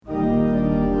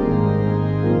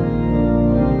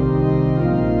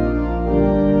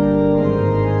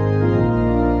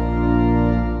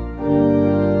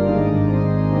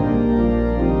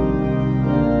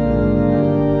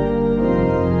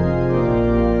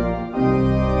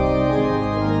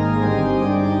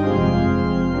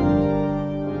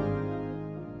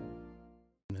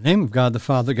name of God the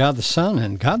Father, God the Son,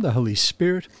 and God the Holy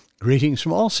Spirit, greetings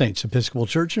from All Saints Episcopal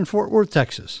Church in Fort Worth,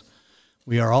 Texas.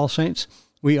 We are All Saints.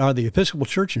 We are the Episcopal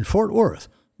Church in Fort Worth.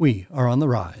 We are on the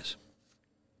rise.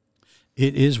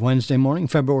 It is Wednesday morning,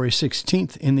 February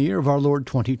 16th, in the year of our Lord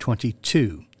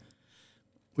 2022.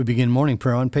 We begin morning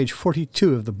prayer on page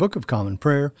 42 of the Book of Common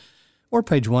Prayer, or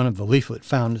page 1 of the leaflet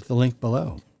found at the link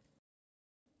below.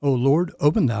 O Lord,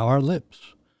 open thou our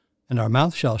lips, and our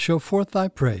mouth shall show forth thy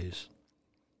praise.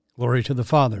 Glory to the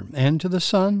Father, and to the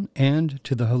Son, and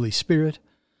to the Holy Spirit,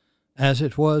 as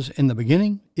it was in the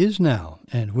beginning, is now,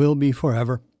 and will be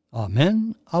forever.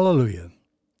 Amen. Alleluia.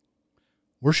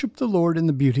 Worship the Lord in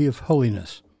the beauty of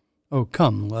holiness. O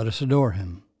come, let us adore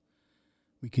him.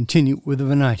 We continue with the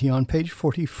Venite on page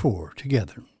 44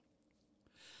 together.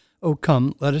 O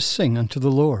come, let us sing unto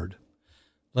the Lord.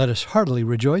 Let us heartily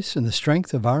rejoice in the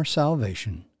strength of our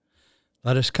salvation.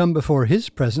 Let us come before his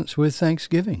presence with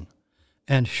thanksgiving,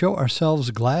 and show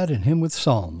ourselves glad in him with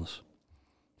psalms.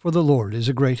 For the Lord is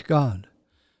a great God,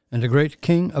 and a great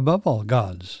King above all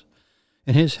gods.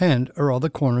 In his hand are all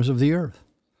the corners of the earth,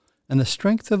 and the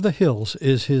strength of the hills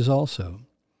is his also.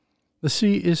 The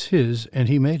sea is his, and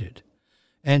he made it,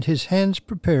 and his hands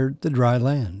prepared the dry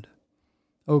land.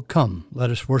 O come, let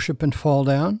us worship and fall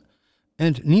down,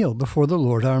 and kneel before the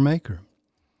Lord our Maker.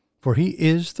 For he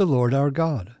is the Lord our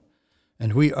God,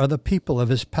 and we are the people of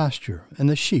his pasture, and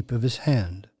the sheep of his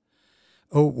hand.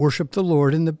 O worship the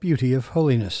Lord in the beauty of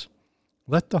holiness.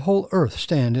 Let the whole earth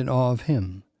stand in awe of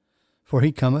him. For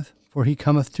he cometh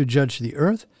to judge the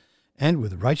earth, and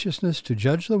with righteousness to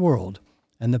judge the world,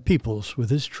 and the peoples with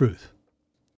his truth.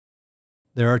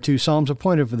 There are 2 psalms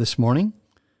appointed for this morning.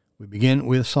 We begin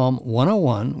with Psalm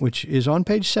 101, which is on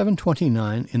page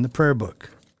 729 in the prayer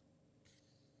book.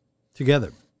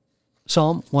 Together,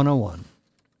 Psalm 101.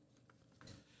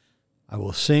 I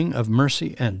will sing of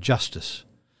mercy and justice.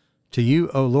 To you,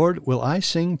 O Lord, will I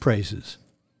sing praises.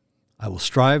 I will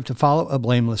strive to follow a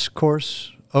blameless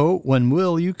course. O, when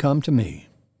will you come to me?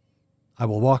 I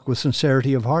will walk with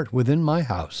sincerity of heart within my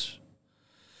house.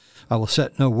 I will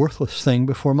set no worthless thing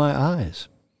before my eyes.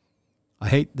 I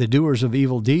hate the doers of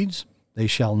evil deeds. They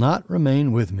shall not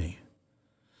remain with me.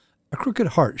 A crooked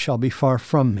heart shall be far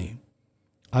from me.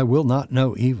 I will not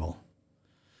know evil.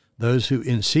 Those who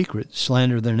in secret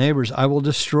slander their neighbors I will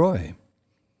destroy.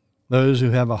 Those who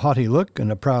have a haughty look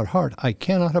and a proud heart I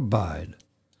cannot abide.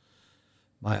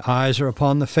 My eyes are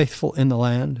upon the faithful in the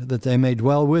land, that they may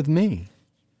dwell with me.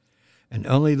 And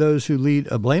only those who lead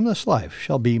a blameless life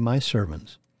shall be my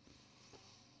servants.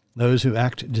 Those who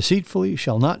act deceitfully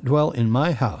shall not dwell in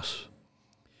my house,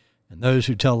 and those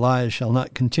who tell lies shall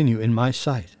not continue in my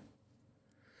sight.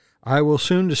 I will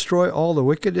soon destroy all the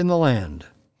wicked in the land,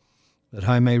 that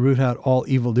I may root out all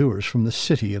evildoers from the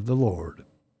city of the Lord.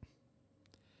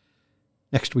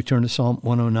 Next we turn to Psalm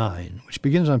 109, which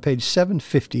begins on page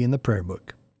 750 in the prayer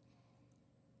book.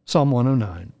 Psalm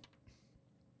 109.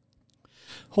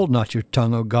 Hold not your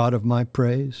tongue, O God of my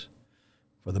praise,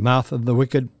 for the mouth of the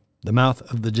wicked, the mouth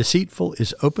of the deceitful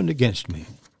is opened against me.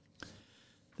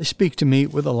 They speak to me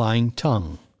with a lying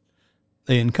tongue.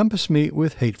 They encompass me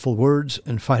with hateful words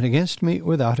and fight against me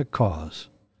without a cause.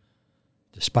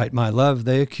 Despite my love,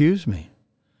 they accuse me.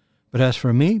 But as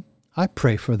for me, I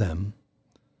pray for them.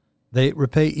 They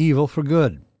repay evil for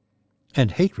good,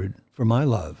 and hatred for my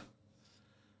love.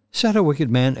 Set a wicked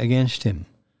man against him,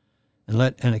 and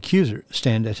let an accuser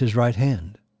stand at his right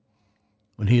hand.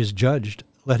 When he is judged,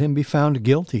 let him be found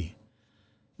guilty,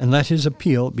 and let his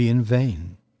appeal be in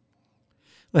vain.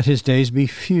 Let his days be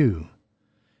few,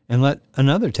 and let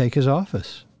another take his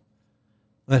office.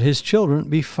 Let his children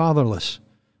be fatherless,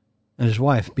 and his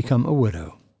wife become a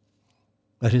widow.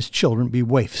 Let his children be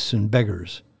waifs and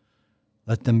beggars.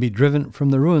 Let them be driven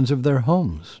from the ruins of their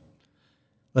homes.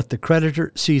 Let the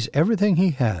creditor seize everything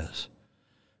he has.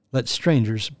 Let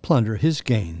strangers plunder his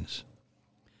gains.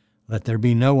 Let there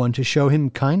be no one to show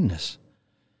him kindness,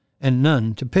 and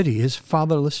none to pity his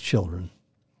fatherless children.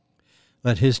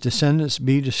 Let his descendants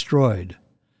be destroyed,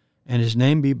 and his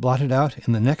name be blotted out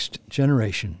in the next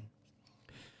generation.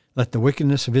 Let the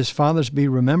wickedness of his fathers be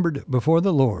remembered before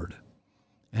the Lord,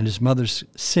 and his mother's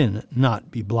sin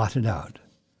not be blotted out.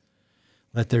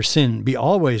 Let their sin be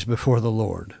always before the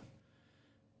Lord,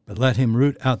 but let him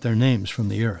root out their names from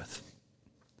the earth.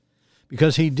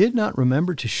 Because he did not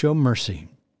remember to show mercy,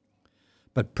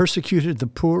 but persecuted the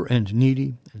poor and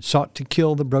needy, and sought to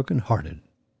kill the broken-hearted.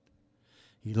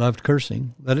 He loved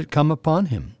cursing, let it come upon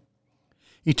him.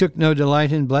 He took no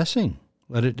delight in blessing,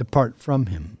 let it depart from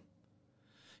him.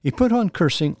 He put on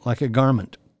cursing like a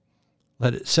garment,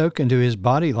 let it soak into his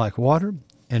body like water,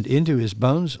 and into his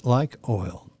bones like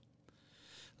oil.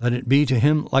 Let it be to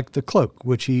him like the cloak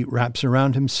which he wraps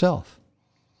around himself,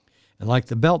 and like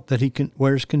the belt that he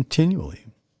wears continually.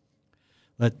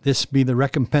 Let this be the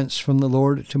recompense from the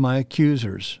Lord to my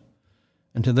accusers,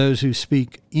 and to those who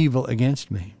speak evil against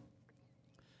me.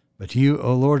 But you,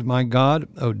 O Lord my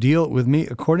God, deal with me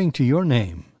according to your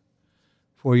name.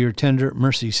 For your tender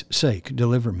mercy's sake,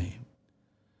 deliver me.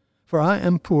 For I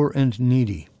am poor and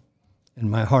needy, and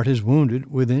my heart is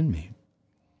wounded within me.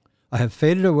 I have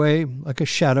faded away like a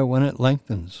shadow when it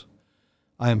lengthens.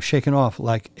 I am shaken off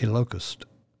like a locust.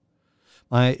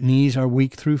 My knees are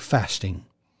weak through fasting,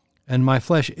 and my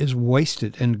flesh is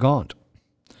wasted and gaunt.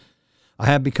 I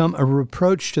have become a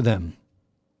reproach to them.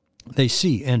 They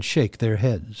see and shake their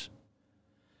heads.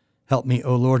 Help me,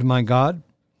 O Lord my God.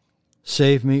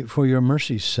 Save me for your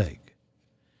mercy's sake.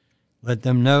 Let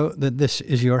them know that this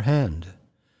is your hand,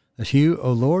 that you,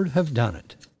 O Lord, have done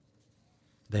it.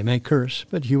 They may curse,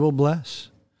 but you will bless.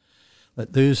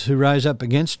 Let those who rise up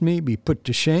against me be put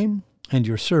to shame, and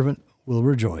your servant will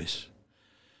rejoice.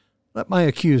 Let my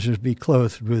accusers be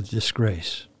clothed with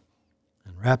disgrace,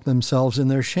 and wrap themselves in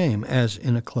their shame as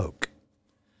in a cloak.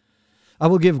 I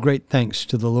will give great thanks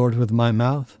to the Lord with my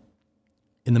mouth.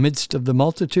 In the midst of the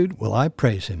multitude will I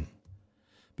praise him,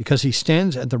 because he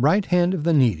stands at the right hand of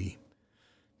the needy,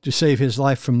 to save his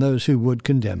life from those who would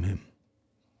condemn him.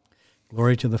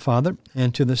 Glory to the Father,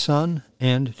 and to the Son,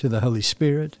 and to the Holy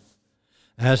Spirit,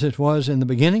 as it was in the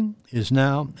beginning, is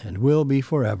now, and will be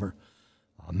forever.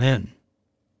 Amen.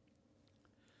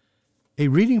 A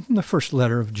reading from the first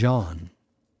letter of John.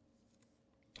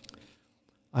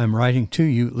 I am writing to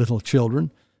you, little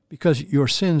children, because your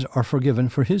sins are forgiven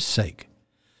for his sake.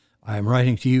 I am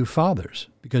writing to you, fathers,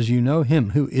 because you know him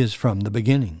who is from the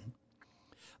beginning.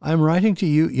 I am writing to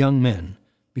you, young men,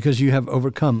 because you have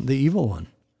overcome the evil one.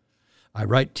 I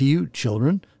write to you,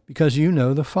 children, because you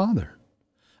know the Father.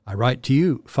 I write to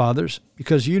you, fathers,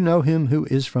 because you know him who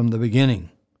is from the beginning.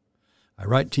 I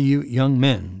write to you, young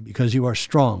men, because you are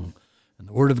strong, and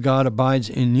the word of God abides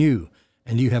in you,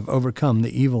 and you have overcome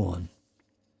the evil one.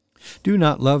 Do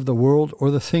not love the world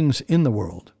or the things in the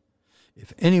world.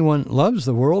 If anyone loves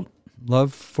the world,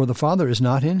 love for the Father is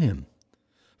not in him.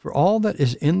 For all that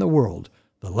is in the world,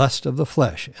 the lust of the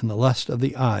flesh, and the lust of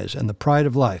the eyes, and the pride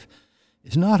of life,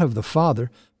 is not of the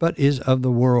Father, but is of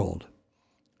the world.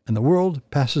 And the world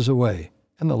passes away,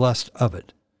 and the lust of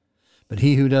it. But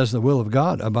he who does the will of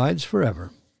God abides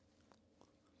forever.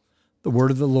 The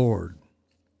word of the Lord.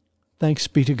 Thanks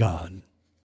be to God.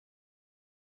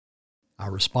 Our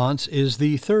response is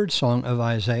the third song of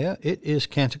Isaiah. It is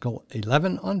Canticle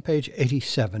 11 on page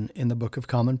 87 in the Book of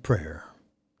Common Prayer.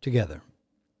 Together.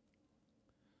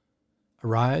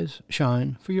 Arise,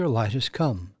 shine, for your light is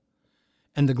come,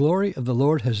 and the glory of the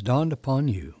Lord has dawned upon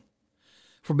you.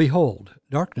 For behold,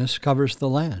 darkness covers the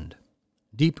land,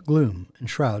 deep gloom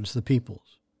enshrouds the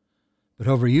peoples. But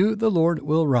over you the Lord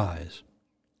will rise,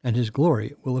 and his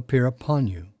glory will appear upon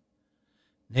you.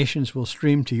 Nations will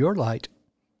stream to your light,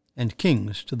 and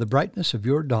kings to the brightness of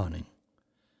your dawning.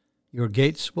 Your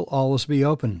gates will always be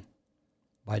open.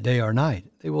 By day or night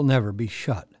they will never be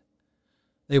shut.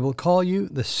 They will call you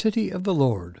the city of the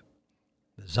Lord,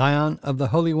 the Zion of the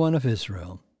Holy One of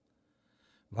Israel.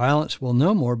 Violence will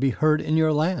no more be heard in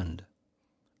your land,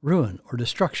 ruin or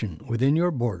destruction within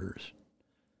your borders.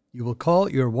 You will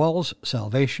call your walls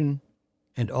salvation,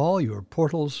 and all your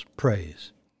portals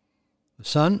praise. The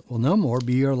sun will no more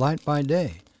be your light by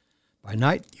day. By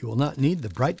night you will not need the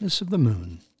brightness of the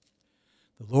moon.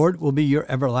 The Lord will be your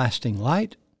everlasting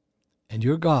light, and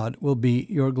your God will be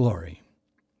your glory.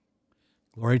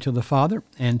 Glory to the Father,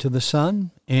 and to the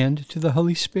Son, and to the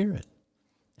Holy Spirit,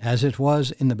 as it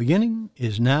was in the beginning,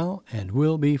 is now, and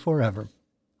will be forever.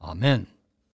 Amen.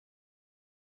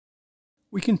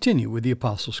 We continue with the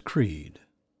Apostles' Creed.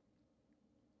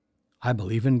 I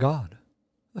believe in God,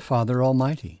 the Father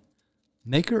Almighty,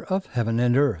 maker of heaven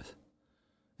and earth,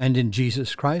 and in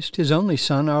Jesus Christ, his only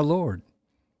Son, our Lord,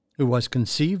 who was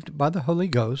conceived by the Holy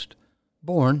Ghost,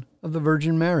 born of the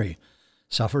Virgin Mary,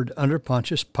 suffered under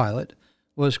Pontius Pilate,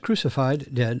 was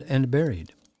crucified, dead, and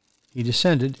buried. He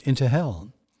descended into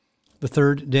hell. The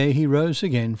third day he rose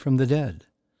again from the dead.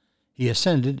 He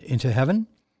ascended into heaven,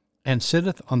 and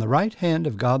sitteth on the right hand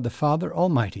of God the Father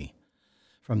Almighty.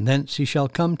 From thence he shall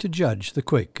come to judge the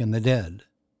quick and the dead.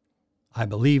 I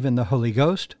believe in the Holy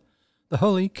Ghost, the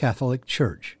Holy Catholic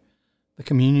Church, the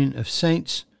communion of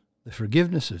saints, the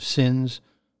forgiveness of sins,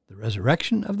 the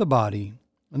resurrection of the body,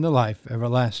 and the life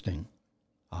everlasting.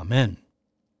 Amen.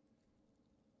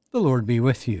 The Lord be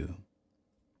with you.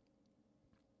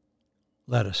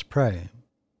 Let us pray.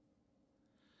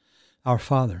 Our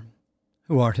Father,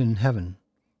 who art in heaven,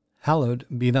 hallowed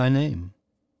be thy name.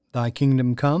 Thy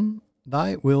kingdom come,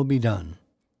 thy will be done,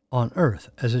 on earth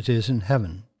as it is in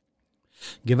heaven.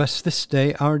 Give us this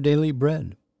day our daily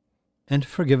bread, and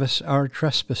forgive us our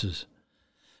trespasses,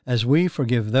 as we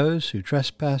forgive those who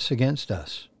trespass against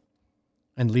us.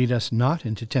 And lead us not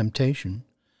into temptation,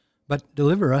 but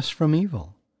deliver us from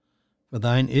evil. For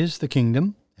thine is the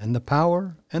kingdom, and the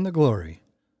power, and the glory,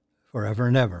 forever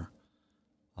and ever.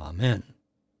 Amen.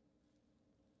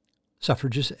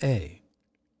 Suffrages A.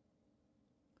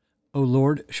 O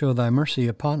Lord, show thy mercy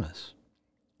upon us,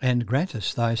 and grant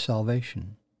us thy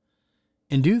salvation.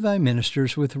 Endue thy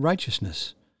ministers with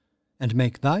righteousness, and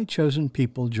make thy chosen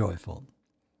people joyful.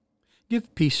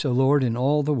 Give peace, O Lord, in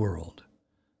all the world,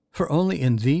 for only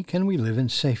in thee can we live in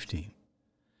safety.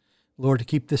 Lord,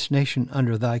 keep this nation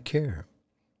under thy care,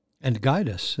 and guide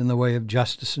us in the way of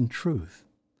justice and truth.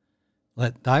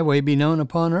 Let thy way be known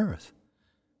upon earth,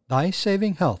 thy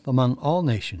saving health among all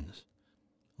nations.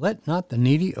 Let not the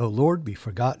needy, O Lord, be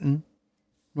forgotten,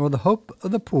 nor the hope of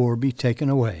the poor be taken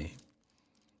away.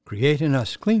 Create in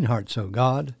us clean hearts, O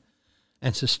God,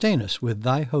 and sustain us with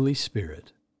thy Holy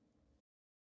Spirit.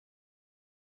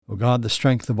 O God, the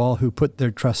strength of all who put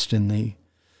their trust in thee,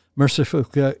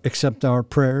 mercifully accept our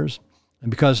prayers,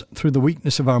 and because through the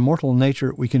weakness of our mortal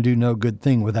nature we can do no good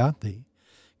thing without thee,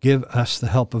 give us the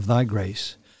help of thy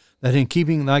grace, that in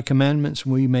keeping thy commandments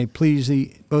we may please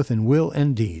thee both in will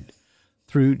and deed.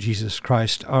 Through Jesus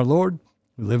Christ our Lord,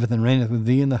 who liveth and reigneth with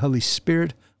thee in the Holy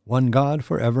Spirit, one God,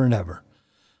 for ever and ever.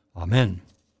 Amen.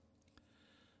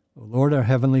 O Lord, our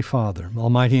heavenly Father,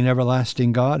 almighty and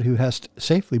everlasting God, who hast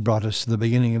safely brought us to the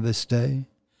beginning of this day,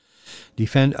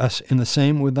 defend us in the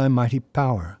same with thy mighty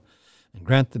power, and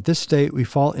grant that this day we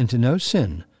fall into no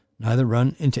sin, neither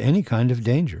run into any kind of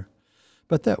danger,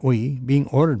 but that we, being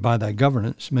ordered by thy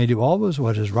governance, may do always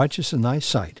what is righteous in thy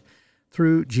sight,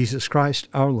 through Jesus Christ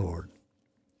our Lord.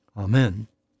 Amen.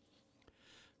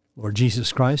 Lord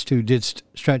Jesus Christ, who didst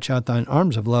stretch out thine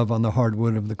arms of love on the hard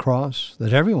wood of the cross,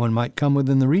 that everyone might come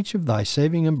within the reach of thy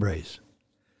saving embrace,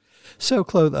 so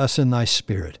clothe us in thy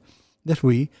Spirit, that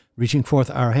we, reaching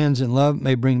forth our hands in love,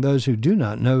 may bring those who do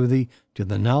not know thee to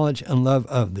the knowledge and love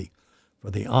of thee, for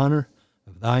the honor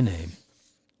of thy name.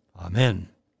 Amen.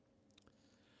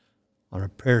 On our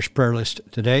parish prayer list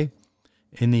today,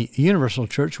 in the Universal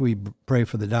Church, we pray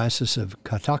for the Diocese of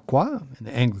Katakwa and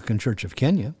the Anglican Church of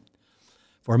Kenya.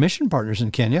 For our mission partners in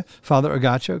Kenya, Father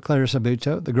Agacho, Clarissa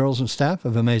Buto, the girls and staff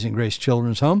of Amazing Grace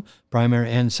Children's Home,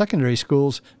 primary and secondary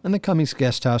schools, and the Cummings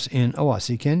Guest House in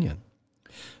Owasi, Kenya.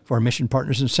 For our mission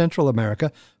partners in Central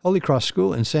America, Holy Cross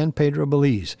School in San Pedro,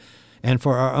 Belize, and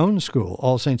for our own school,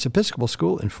 All Saints Episcopal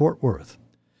School in Fort Worth.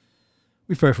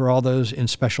 We pray for all those in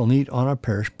special need on our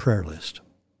parish prayer list.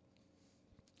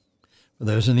 For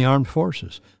those in the armed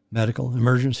forces, medical,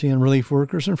 emergency, and relief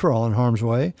workers, and for all in harm's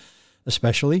way,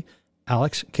 especially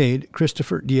Alex, Cade,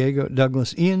 Christopher, Diego,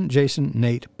 Douglas, Ian, Jason,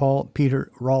 Nate, Paul,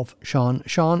 Peter, Rolf, Sean,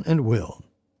 and Will.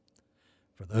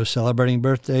 For those celebrating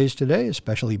birthdays today,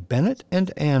 especially Bennett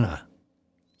and Anna.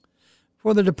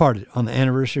 For the departed on the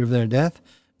anniversary of their death,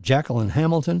 Jacqueline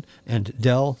Hamilton and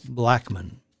Dell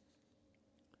Blackman.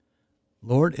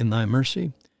 Lord, in thy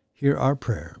mercy, hear our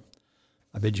prayer.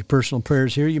 I bid you personal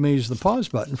prayers here. You may use the pause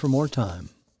button for more time.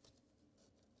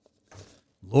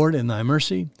 Lord, in thy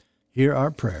mercy, hear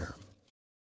our prayer.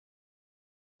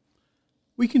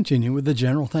 We continue with the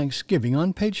general thanksgiving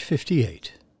on page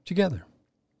 58, together.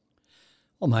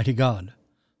 Almighty God,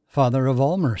 Father of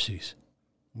all mercies,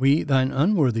 we, thine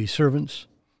unworthy servants,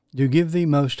 do give thee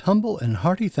most humble and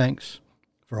hearty thanks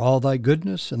for all thy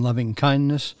goodness and loving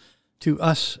kindness to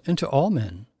us and to all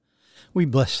men. We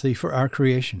bless thee for our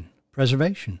creation,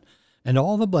 preservation, and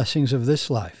all the blessings of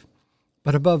this life,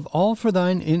 but above all for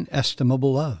thine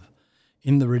inestimable love,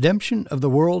 in the redemption of the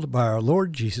world by our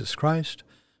Lord Jesus Christ,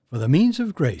 for the means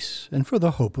of grace and for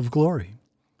the hope of glory.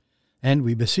 And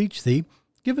we beseech thee,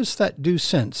 give us that due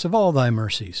sense of all thy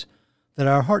mercies, that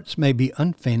our hearts may be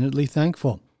unfeignedly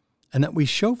thankful, and that we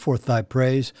show forth thy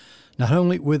praise, not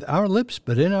only with our lips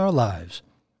but in our lives,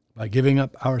 by giving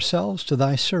up ourselves to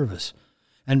thy service,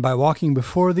 and by walking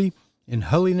before thee in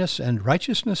holiness and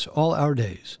righteousness all our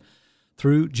days,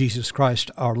 through Jesus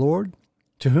Christ our Lord,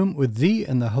 to whom with thee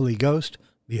and the Holy Ghost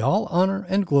be all honor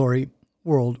and glory,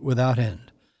 world without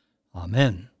end.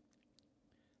 Amen.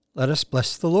 Let us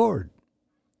bless the Lord.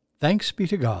 Thanks be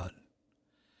to God.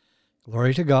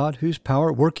 Glory to God, whose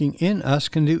power working in us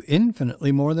can do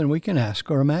infinitely more than we can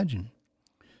ask or imagine.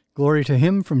 Glory to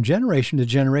him from generation to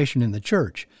generation in the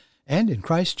church and in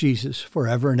Christ Jesus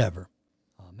forever and ever.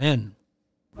 Amen.